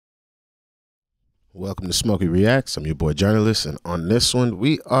Welcome to Smokey Reacts. I'm your boy Journalist, and on this one,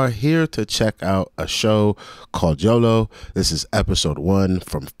 we are here to check out a show called YOLO. This is episode 1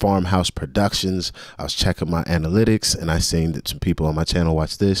 from Farmhouse Productions. I was checking my analytics, and I seen that some people on my channel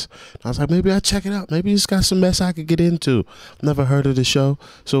watch this. And I was like, maybe I'll check it out. Maybe it's got some mess I could get into. Never heard of the show,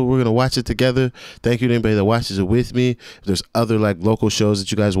 so we're gonna watch it together. Thank you to anybody that watches it with me. If there's other like local shows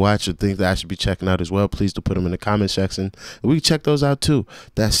that you guys watch or think that I should be checking out as well, please do put them in the comment section, and we can check those out too.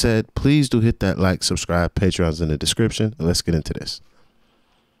 That said, please do hit that like, subscribe, Patreon's in the description, and let's get into this.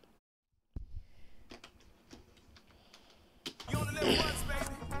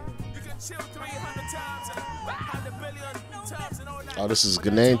 Oh, this is a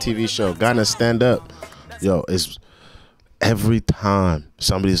Ghanaian TV show, Ghana Stand Up. Yo, it's every time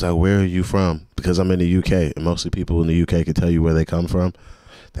somebody's like, where are you from? Because I'm in the UK, and mostly people in the UK can tell you where they come from.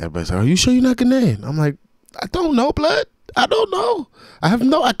 Everybody's like, are you sure you're not Ghanaian? I'm like, I don't know, blood. I don't know.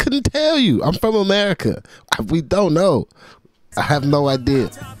 I couldn't tell you. I'm from America. We don't know. I have no idea.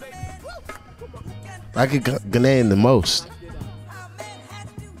 I get Ghanaian the most.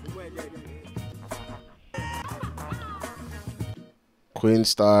 Queen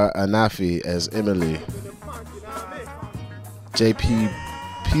Star Anafi as Emily. JP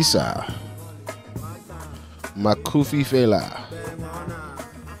Pisa. Makufi Fela.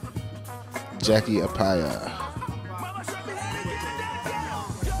 Jackie Apaya.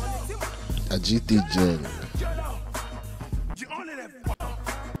 Ajiti Jen.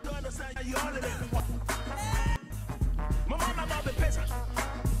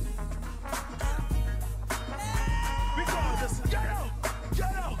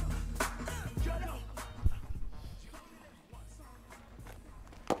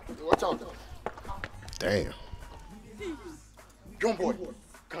 Watch out. Damn. Young boy,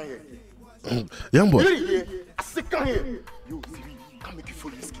 come here. Young boy. I said, come here. Yo, Siri, come make you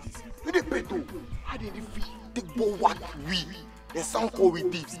follow this kid. You did better. I didn't feel take ball what we. The sound call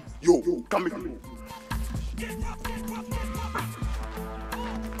with thieves. Yo, come make you.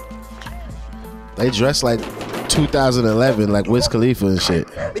 They dress like 2011, like Wiz Khalifa and shit.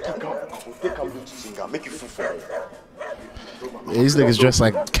 Make you come. Take come to singer. Make you fool. These niggas dress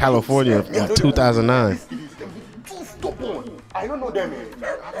like California in 2009. Too stubborn. I don't know them.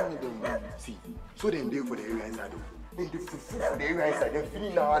 I don't know them. See, so them there for the area inside. Then they full for the area inside. They're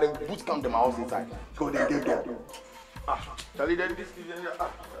feeling now. They boots come to my house inside. So they get there. Charlie, then this is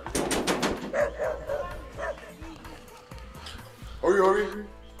Hurry.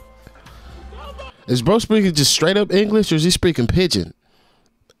 Is bro speaking just straight up English, or is he speaking pidgin?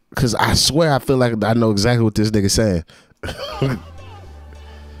 Cause I swear I feel like I know exactly what this nigga saying.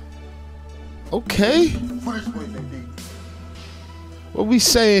 Okay. What we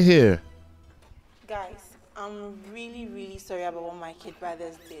saying here? Guys, I'm really sorry about what my kid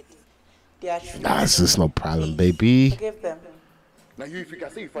brothers did. They are truly Nah, it's just no problem, baby. Forgive them. Now you, if you can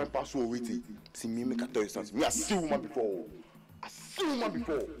say you find password waiting, see me make a tell you something. Me I see woman before.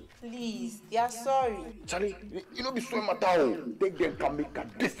 Please, they are sorry. Charlie, you know be showing my town. Take them can make a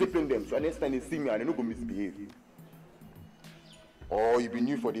discipline them. So next time they see me and they don't go misbehave. Or you be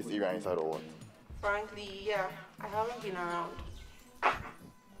new for this area inside or what? Frankly, yeah, I haven't been around.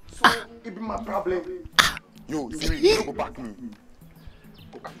 So it be my problem. Yo, Siri, you don't go back me.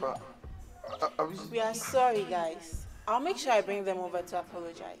 We are sorry, guys. I'll make sure I bring them over to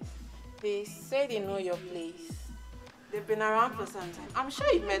apologize. They say they know your place. They've been around for some time. I'm sure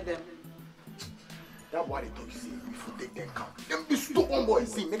you've met them. That's why they talk you see if you take them count. Them be stupid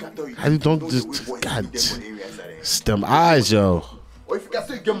boys. See, make I tell you. I don't just God. Stem eyes, yo. Or if you can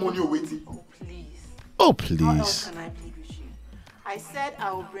say you get money or waiting. Oh, please. Oh, How else please. can I plead with you? I said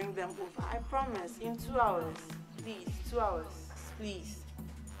I will bring them over. I promise. In 2 hours. Please, 2 hours. Please.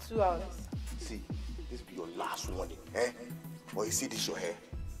 2 hours. See, this be your last warning, eh? Or you see this your hair?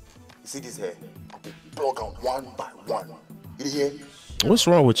 You see this hair? I will plug out one by one. You hear? What's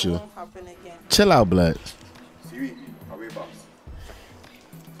wrong with It you? won't happen again. Chill out, blood. Siri, away boss.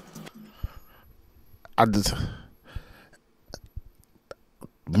 I just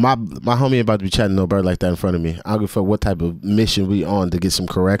my homie about to be chatting no bird like that in front of me. I don't give a fuck what type of mission we on to get some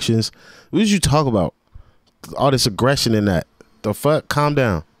corrections. What did you talk about? All this aggression in that. The fuck? Calm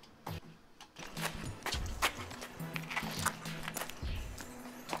down.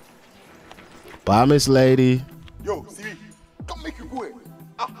 Bye, Miss Lady. Yo, Siri, come make you go in.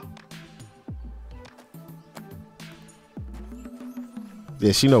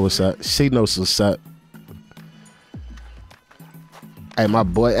 Yeah, she know what's up. She knows what's up. Hey, my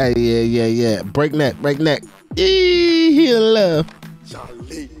boy. Hey, yeah. Break neck. Eee, he in love.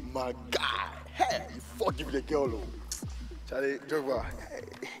 Charlie, my guy. Hey, you fuck give me the girl. Oh. Charlie, driver. Hey.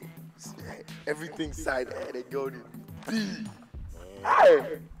 Everything side, the girl they be.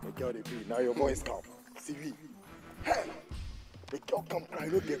 Hey, the girl they be. Now your voice come. See me. Hey, the girl come cry.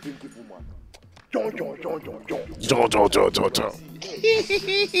 Look at them people, man. John.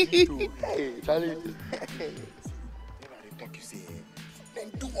 Hey, Charlie. Hey, they talk you say, then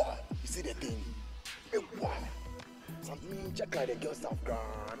do what? You see the thing. Hey, what? Something check out the girl stuff, God.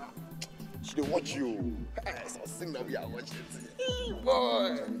 She dey watch you. So sing that we are watching it.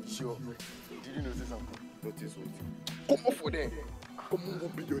 Boy. Sure. Did you notice something? Notice what? Come on for them. Come on,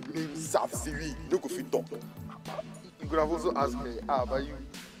 what be your name? Saf Siri. You don't go fit talk. You could have also asked me, but you.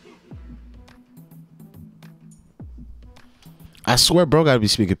 I swear, bro, gotta be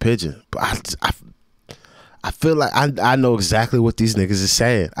speaking pigeon. But I feel like I know exactly what these niggas is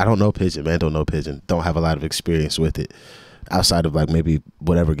saying. I don't know pigeon, man. Don't know pigeon. Don't have a lot of experience with it. Outside of like maybe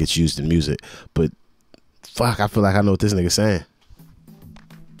whatever gets used in music, but fuck, I feel like I know what this nigga's saying.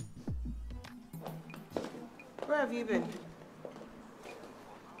 Where have you been?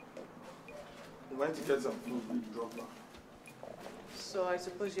 We went to get some food with Drogba. So I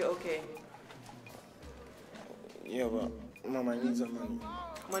suppose you're okay. Yeah, but Mama, I need some money.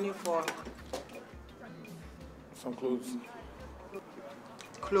 Money for Some clothes.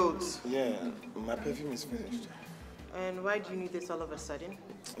 clothes. Yeah, my perfume is finished. And why do you need this all of a sudden?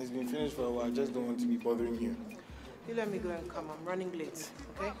 It's been finished for a while. I just don't want to be bothering you. You let me go and come. I'm running late,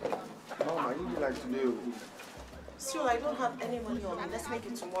 okay? Mom, I need you like today. Still, I don't have any money on me. Let's make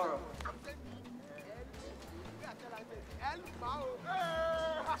it tomorrow.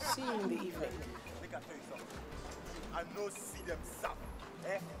 See you in the evening. I know see them sap.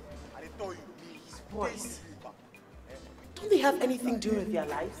 I told you. Boys, don't they have anything to do with their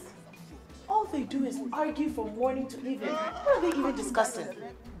lives? All they do is argue from morning to evening. What are they even discussing?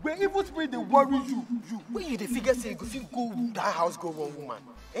 When evil spirit they worry you. When you the figure say if you go that house go wrong woman.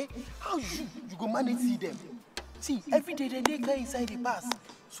 How you go manage see them? See, every day they go inside the bus.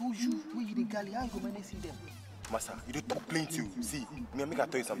 So you when you the galley, how you go manage see them? Massa, you don't talk plain to you. See, me make I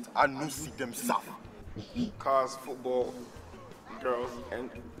tell you something. I know see them sap. Cars, football, girls, and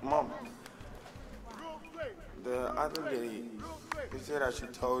mom. The other day, they said I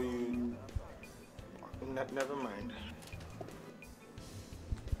should tell you. Never mind.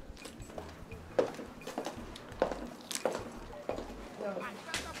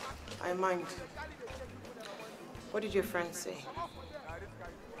 I mind. What did your friend say?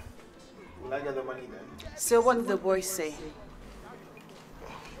 Will I get the money then? So what did the boys say?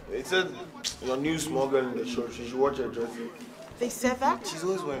 They said your new small girl in the show, she should watch her dressing. They said that? She's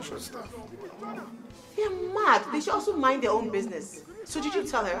always wearing short stuff. They're mad. They should also mind their own business. So did you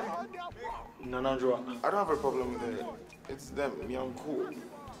tell her? No, Joe, I don't have a problem with it. It's them. Me, I'm cool.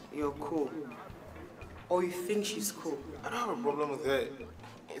 You're cool. Or you think she's cool. I don't have a problem with it.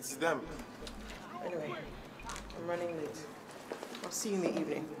 It's them. Anyway, I'm running late. I'll see you in the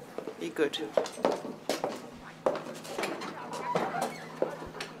evening. Be good.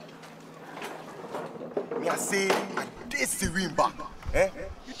 Me, I say, I did Serene back.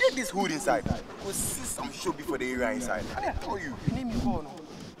 You did this hood inside. Go see some show before the area inside. I tell you. Your name is Bono.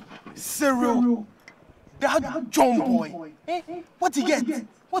 Cyril, that John boy. What he get?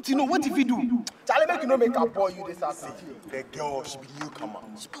 What you know? What if he do? Charlie, make you no make a boy you this as the girl, she be newcomer.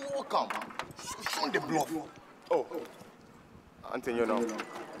 She be welcome. Show the bluff. Oh, Antonio now.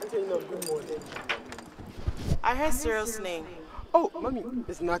 Good morning. I heard Cyril's name. Oh, mommy,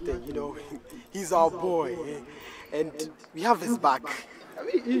 it's nothing. You know, he's our boy, and we have his back. I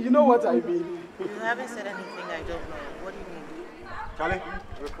mean, you know what I mean. You haven't said anything I don't know. What do you mean? Charlie,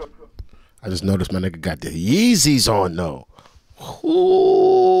 I just noticed my nigga got the Yeezys on though.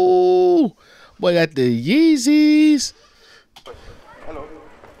 Ooh, boy got the Yeezys. hello.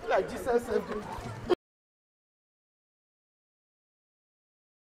 Like Jesus said.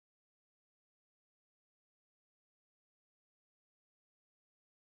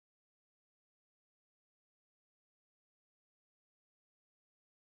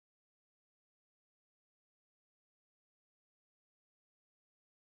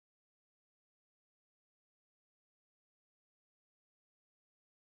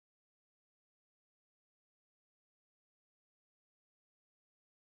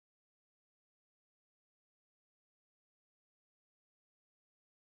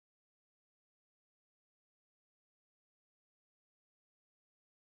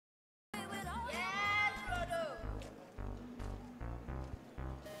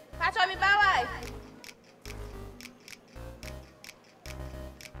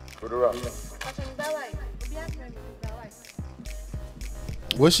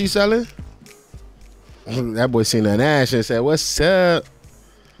 What's she selling? That boy seen that ass and said, "What's up?"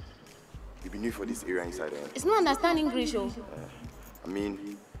 new for this area inside there. It's not understand English, oh. I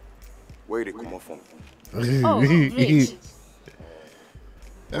mean, where they come up from? Oh, rich.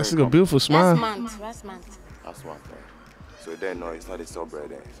 That's a beautiful smile. Last month. That's one thing. So then, no, it's not a strawberry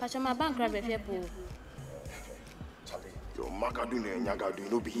then. But my bank grab a people. Yo, Macadoo and Yagadu,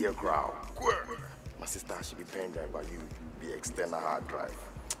 no be here crowd. My sister should be paying drive, but you be external hard drive.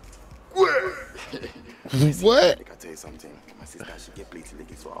 What? I can tell you something. My sister should get plate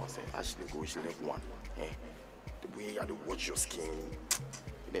like so I'll say actually go she leg one. Eh? The way you have to watch your skin,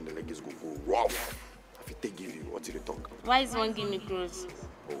 then the legs go rough. If you take give you what did they talk? Why is one give me clothes?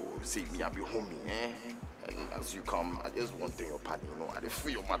 Oh, see me, I be homie, eh? And as you come, I just want to your party, you know, I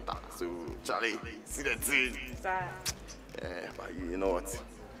feel your matter. So Charlie, see that thing? Sorry. Yeah, but you know what?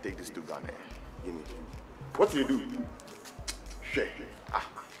 Take this to Ghana. Give me. What do you do? Share.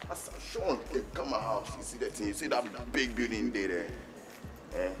 That's Sean. They come my house. You see that thing? You see that big building there?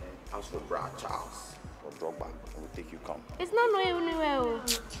 Eh? House for Brad Charles or Drogba. We'll take you come. It's not no anywhere.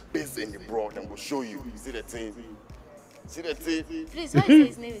 Based in the broad, and we'll show you. You see that thing? See that thing? Please, what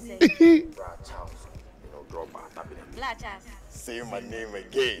is his name? Brad Charles. You know Drogba. Black Charles. Say my name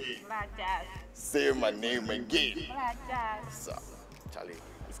again. Black Charles. Say my name again. Black Charles. So, Charlie.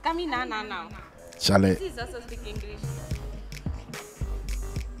 It's coming now. Charlie. Please also speak English.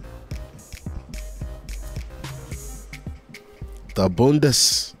 The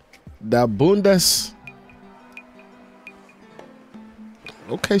Bundes.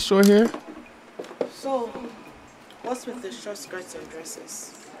 Okay, short hair. So, what's with the short skirts and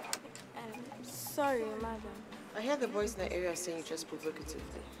dresses? Sorry, madam. I hear the boys in the area saying you just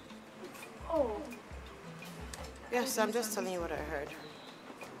provocatively. Oh. Yes, I'm just telling you what I heard.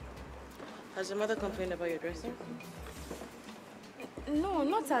 Has your mother complained about your dressing? No,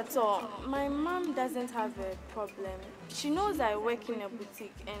 not at all. My mom doesn't have a problem. She knows I work in a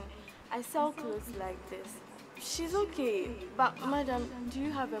boutique and I sell clothes like this. She's okay. But, madam, do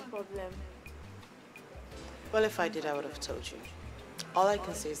you have a problem? Well, if I did, I would have told you. All I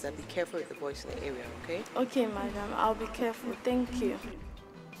can say is that be careful with the boys in the area, okay? Okay, madam. I'll be careful. Thank you.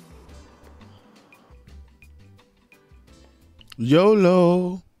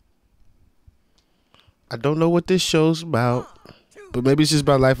 YOLO. I don't know what this show's about, but maybe it's just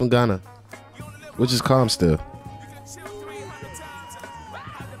about life in Ghana, which is calm still.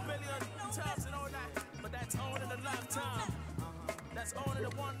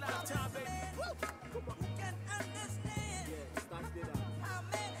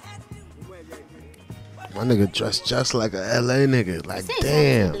 My nigga dressed just like a LA nigga. Like,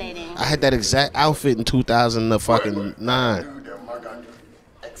 damn. I had that exact outfit in 2009.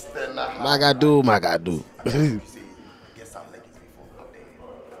 Magadu. Get some leggings before out there.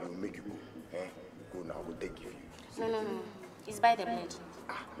 We'll make you go. Eh? Go now, we'll take you. No. It's by the blade.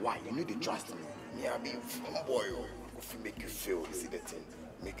 Why? You need to trust me. Me, I be from boy. If you make you feel, you see that thing,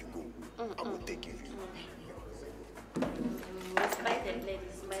 make you go. I will take you. It's by the blade.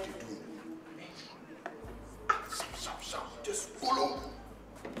 It's by the blade. Sharp. Just follow.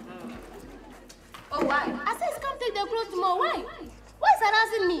 Oh, why? I said come take the clothes tomorrow. Why? Why is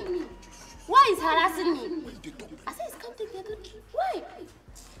harassing me? Why is harassing me? I said come take the clothes. Why?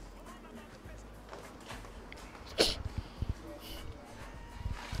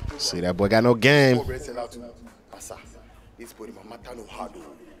 See, that boy got no game. Massa, this body, my matter no hard.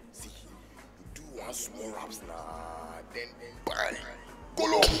 See, you do one small raps now, then bang. Go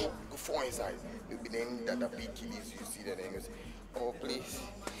low. Go for inside. Maybe then that the big killies, you see that then you say, oh please,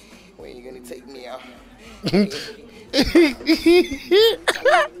 when you gonna take me out?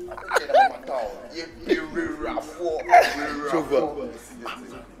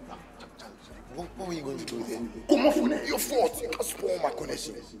 What are you going to do then? Come on, phone. Your fault. You can't spoil my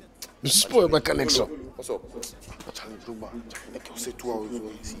connection. You spoil my connection. What's up? Charlie, look back. Like I said 2 hours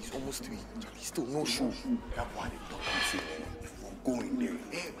ago. See, it's almost 3. Charlie, still no shoe. That's why they don't see me. Go in there.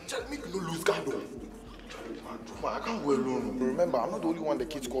 Hey, Charlie, make you no lose guard though. I can't go alone. Remember, I'm not the only one the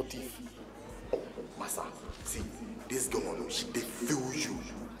kids call thief. Oh, Massa, see, this girl, they feel you.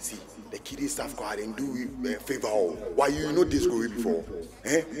 See, the kiddies have got and do you a favor. Why you know this story before?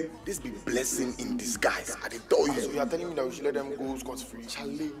 Eh? This be blessing in disguise. I didn't tell you. So you are telling me that we should let them go scot-free?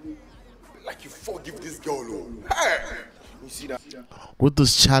 Charlie, like you forgive this girl, Hey! You see that? What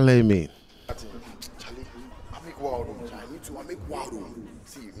does Chale mean? Charlie, I make wild. I need to. I make wild.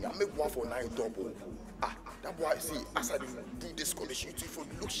 See, I make one for 9 double. That boy, see, as I do this condition, you for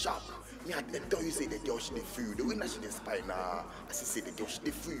look sharp. Me, I tell you, say the girl should feel you. The way that she spy now, I say the girl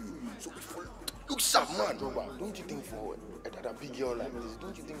should feel you. So if you look sharp, man. Don't you think for a big girl like this,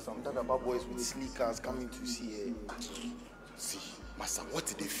 don't you think some other bad boys with sneakers coming to see her? See, Massa, what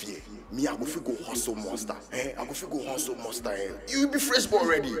did they fear? Me, I go fi go hustle monster. I go fi go hustle monster. You be fresh boy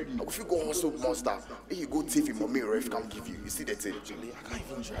already. I go fi go hustle monster. If you go thief him, mommy or if can't give you. You see that thing? Actually, I can't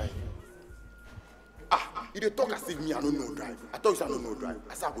even drive. You dey talk as if me, I don't know drive. I thought you said I don't know drive.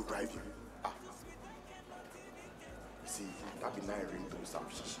 I said I go drive you. See, that be 9 ringtone sound.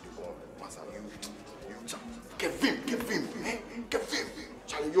 She dey go. Massa, you give him.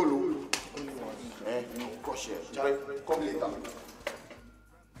 Charlie, YOLO. Crush here. Charlie, come later.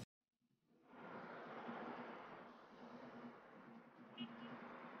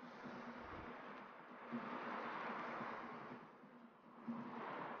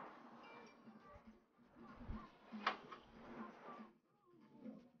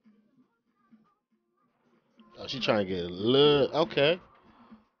 Oh, she trying to get a little. Okay.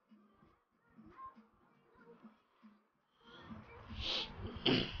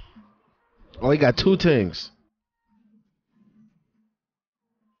 Oh, he got 2 things.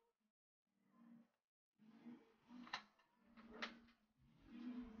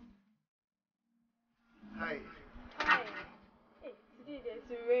 Hi. Hi. Hey, today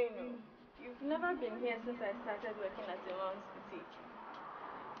there's rain. You've never been here since I started working at your mom's boutique.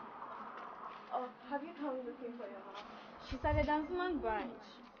 Oh, have you come looking for your mom? She's at the Dansman branch.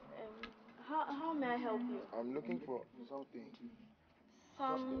 How may I help you? I'm looking for something.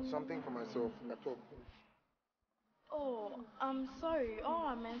 Something for myself. That's all. Oh, I'm sorry. All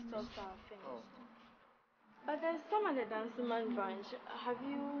our men's stocks are finished. But there's some at the Dansman branch. Have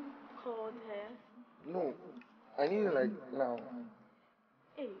you called her? No, I need it like now.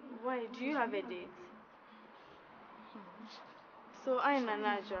 Hey, why? Do you have a date? So I'm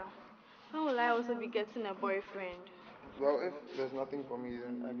Nanaja. When will I also be getting a boyfriend? Well, if there's nothing for me,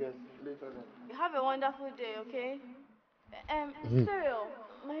 then I guess later then. You have a wonderful day, okay? Cyril,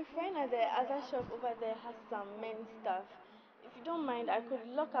 my friend at the other shop over there has some men's stuff. If you don't mind, I could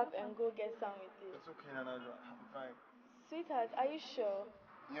lock up and go get some with you. It's okay, Nanaja. I'm fine. Sweetheart, are you sure?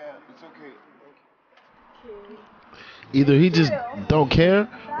 Yeah, it's okay. Okay. Either he just don't care,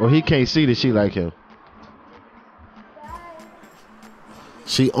 or he can't see that she like him.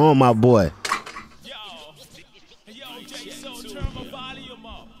 She on my boy.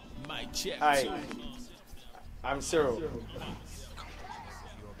 Hi, I'm Cyril.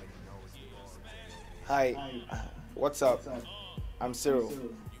 Hi, what's up? I'm Cyril.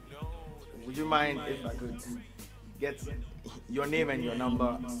 Would you mind if I could get your name and your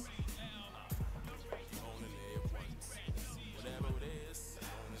number?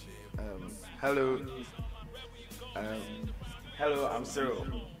 Hello. Hello, I'm Cyril.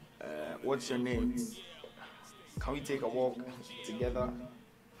 What's your name? Can we take a walk together?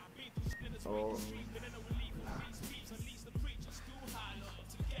 Or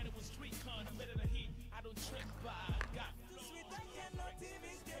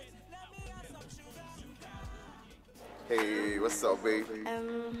Hey, what's up, babe?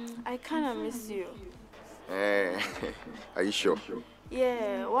 I kinda miss you. Hey, are you sure?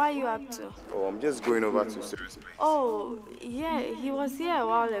 Yeah, what are you up to? Oh, I'm just going over to Cyril's place. Oh, yeah, he was here a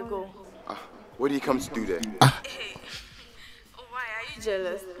while ago. What do you come to do there? Hey, why are you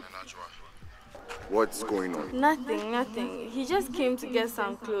jealous? What's going on? Nothing. He just came to get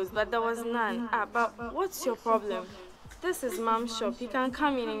some clothes, but there was none. But what's your problem? This is Mom's shop. He can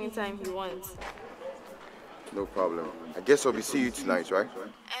come in anytime he wants. No problem. I guess I'll be seeing you tonight, right?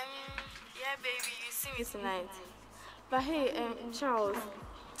 Yeah, baby, you see me tonight. But hey, Charles,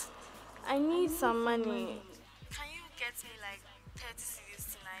 I need some money. Can you get me like 30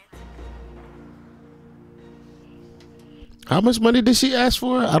 cedis tonight? How much money did she ask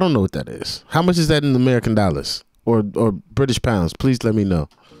for? I don't know what that is. How much is that in American dollars or British pounds? Please let me know.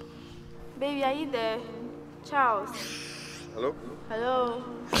 Baby, are you there? Charles. Hello? Hello.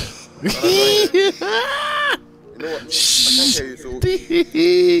 You know what? I can't hear you, so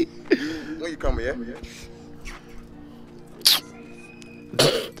when you come here?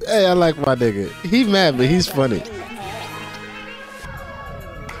 Hey, I like my nigga. He mad, but he's funny.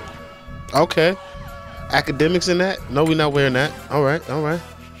 Okay. Academics in that? No, we're not wearing that. All right.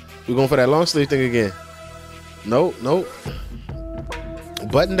 We're going for that long sleeve thing again. Nope.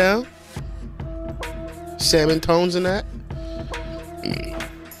 Button down. Salmon tones in that.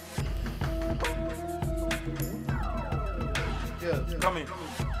 yeah, come in.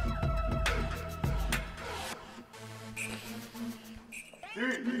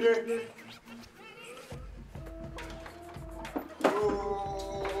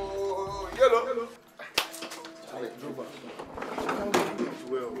 Yellow.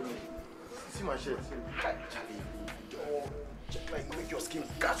 Well, see my shirt. Charlie, yo, just like make your skin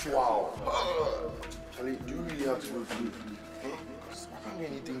catch wow. Charlie, do you really have to go through?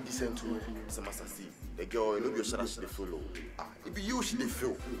 anything decent to her. Some must see. The girl, you know, your shadow she dey feel low. If you she dey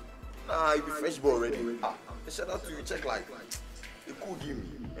feel. Nah, if you fresh ball already. The shadow to you check like. You cool give me,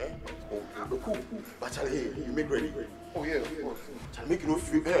 Oh, cool. But Charlie, hey, you make ready. Oh yeah, of course. Charlie, make it no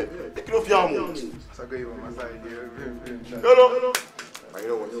feel. Hey, make it no feel ammo. So go you on my side, yeah. Hello. You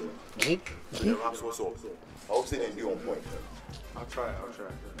know what? The raps what's up. I hope say they do on point. I'll try.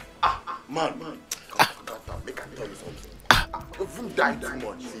 Man. Make I tell you something. If you die too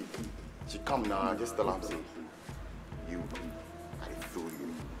much, see, she come now, just tell her, say, you, I feel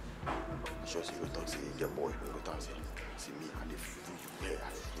you. I'm sure she will talk, say, your boy, will talk, say, see me, I feel you, yeah,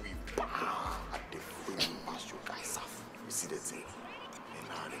 I feel you, I feel you, pass your guys off. You see that thing? And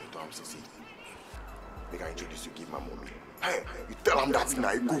now, they will talk, say, see, make I introduce you, give my mommy. Hey, you tell him that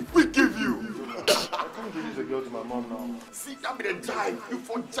now, you go, we give you. I can't introduce a girl to my mom now. See, that be the jive, you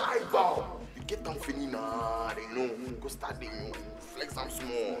for jive, bow. You get them feeling, they know, go start, they know, flex them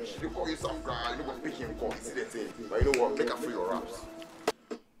small. They call you some guy, you go pick him, call, see the thing. But you know what, make her feel your raps.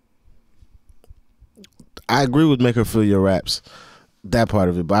 I agree with make her feel your raps, that part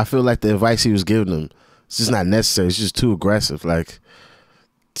of it, but I feel like the advice he was giving them, it's just not necessary. It's just too aggressive. Like,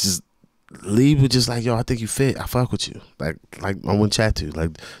 just leave with just like, yo, I think you fit. I fuck with you. Like I want to chat to you.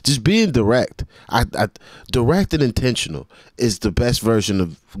 Like, just being direct. Direct and intentional is the best version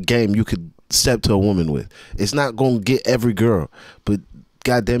of game you could step to a woman with. It's not gonna get every girl, but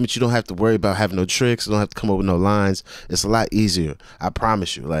God damn it, you don't have to worry about having no tricks. You don't have to come up with no lines. It's a lot easier. I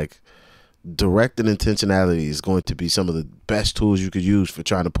promise you. Like, direct and intentionality is going to be some of the best tools you could use for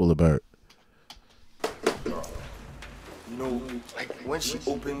trying to pull a bird. You know, like when she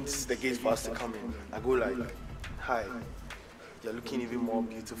opens the gate for us to come in, I go like, hi, you're looking even more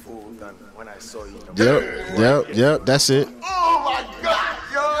beautiful than when I saw you. Yep, that's it. Oh my God,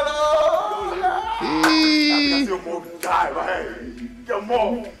 YOLO! That's your mom guy, right? Your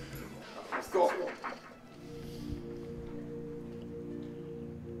mom. Let's go.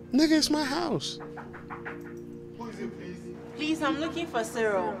 Nigga, it's my house. Who is it, please? Please, I'm looking for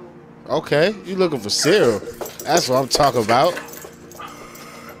Cyril. Okay, you looking for Cyril. That's what I'm talking about.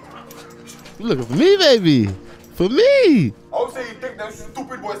 You looking for me, baby. For me. I would say you take them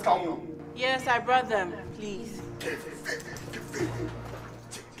stupid boys come home. Yes, I brought them. Please.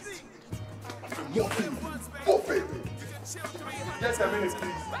 Just a minute,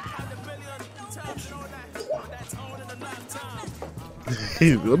 please.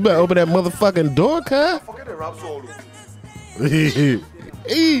 You better open that motherfucking door, cuz. Forget the rap solo.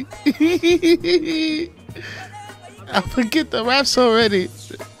 I forget the raps already.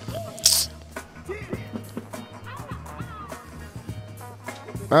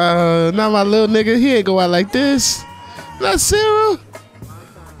 Not my little nigga. He ain't go out like this. Not Cyril.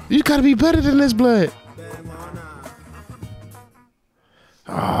 You gotta be better than this, blood.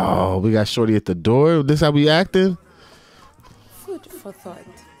 Oh, we got Shorty at the door. This how we acting? Food for thought.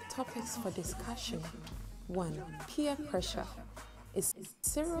 Topics for discussion. 1. Peer pressure. Is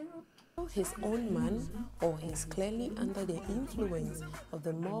Cyril his own man, or he's clearly under the influence of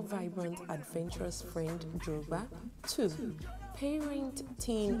the more vibrant, adventurous friend Droba? 2.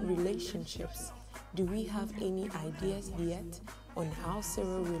 Parent-teen relationships. Do we have any ideas yet on how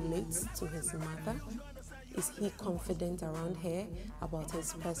Cyril relates to his mother? Is he confident around her about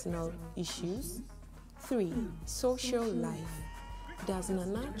his personal issues? 3. Social life. Does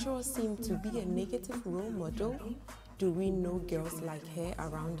Nanacho seem to be a negative role model? Do we know girls like her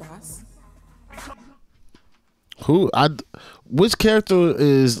around us? Which character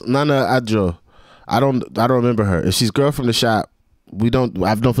is Nana Adjo? I don't remember her. If she's girl from the shop, I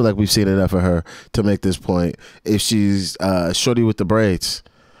don't feel like we've seen enough of her to make this point. If she's Shorty with the braids,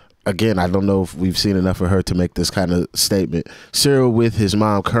 again, I don't know if we've seen enough of her to make this kind of statement. Cyril with his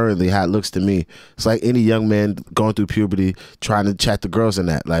mom currently, how it looks to me, it's like any young man going through puberty trying to chat to girls in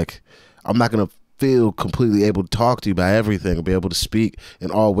that. Like, I'm not gonna feel completely able to talk to you about everything and be able to speak in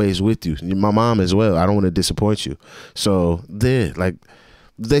all ways with you. My mom as well. I don't want to disappoint you. So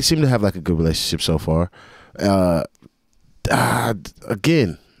they seem to have like a good relationship so far.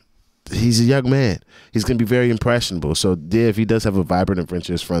 Again, he's a young man. He's gonna be very impressionable. So yeah, if he does have a vibrant and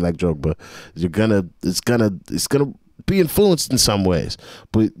adventurous friend like Drogba, it's gonna be influenced in some ways.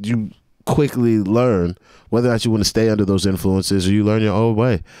 But you quickly learn whether or not you want to stay under those influences, or you learn your own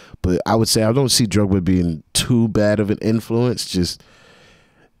way. But I would say I don't see Drogba being too bad of an influence. Just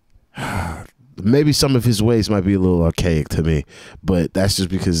maybe some of his ways might be a little archaic to me, but that's just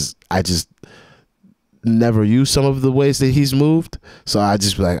because I just never use some of the ways that he's moved. So I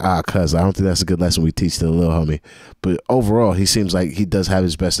just be like, cuz I don't think that's a good lesson we teach to the little homie. But overall, he seems like he does have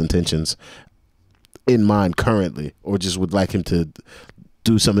his best intentions in mind currently, or just would like him to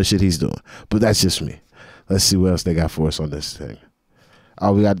do some of the shit he's doing. But that's just me. Let's see what else they got for us on this thing.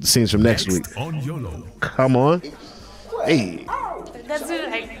 Oh, we got the scenes from next week. On YOLO. Come on. Hey. Does it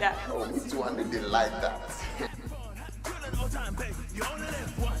like that? Oh, me too, and they didn't like that.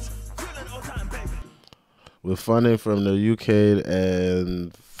 With funding from the UK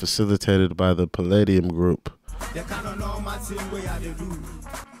and facilitated by the Palladium Group.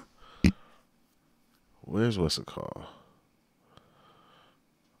 Where's what's it called?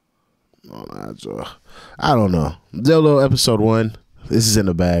 I don't know. YOLO episode 1. This is in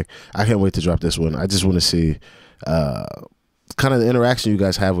the bag. I can't wait to drop this one. I just want to see kind of the interaction you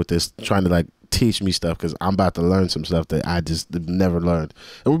guys have with this, trying to like teach me stuff, because I'm about to learn some stuff that I just never learned.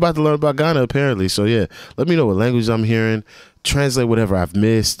 And we're about to learn about Ghana apparently. So yeah, let me know what language I'm hearing. Translate whatever I've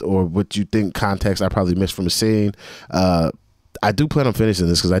missed or what you think context I probably missed from a scene. I do plan on finishing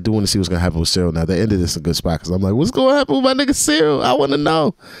this because I do want to see what's going to happen with Cyril. Now, they ended this in a good spot because I'm like, what's going to happen with my nigga Cyril? I want to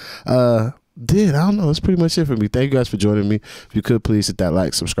know. I don't know. That's pretty much it for me. Thank you guys for joining me. If you could, please hit that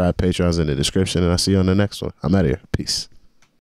like, subscribe, Patreon's in the description, and I'll see you on the next one. I'm out of here. Peace.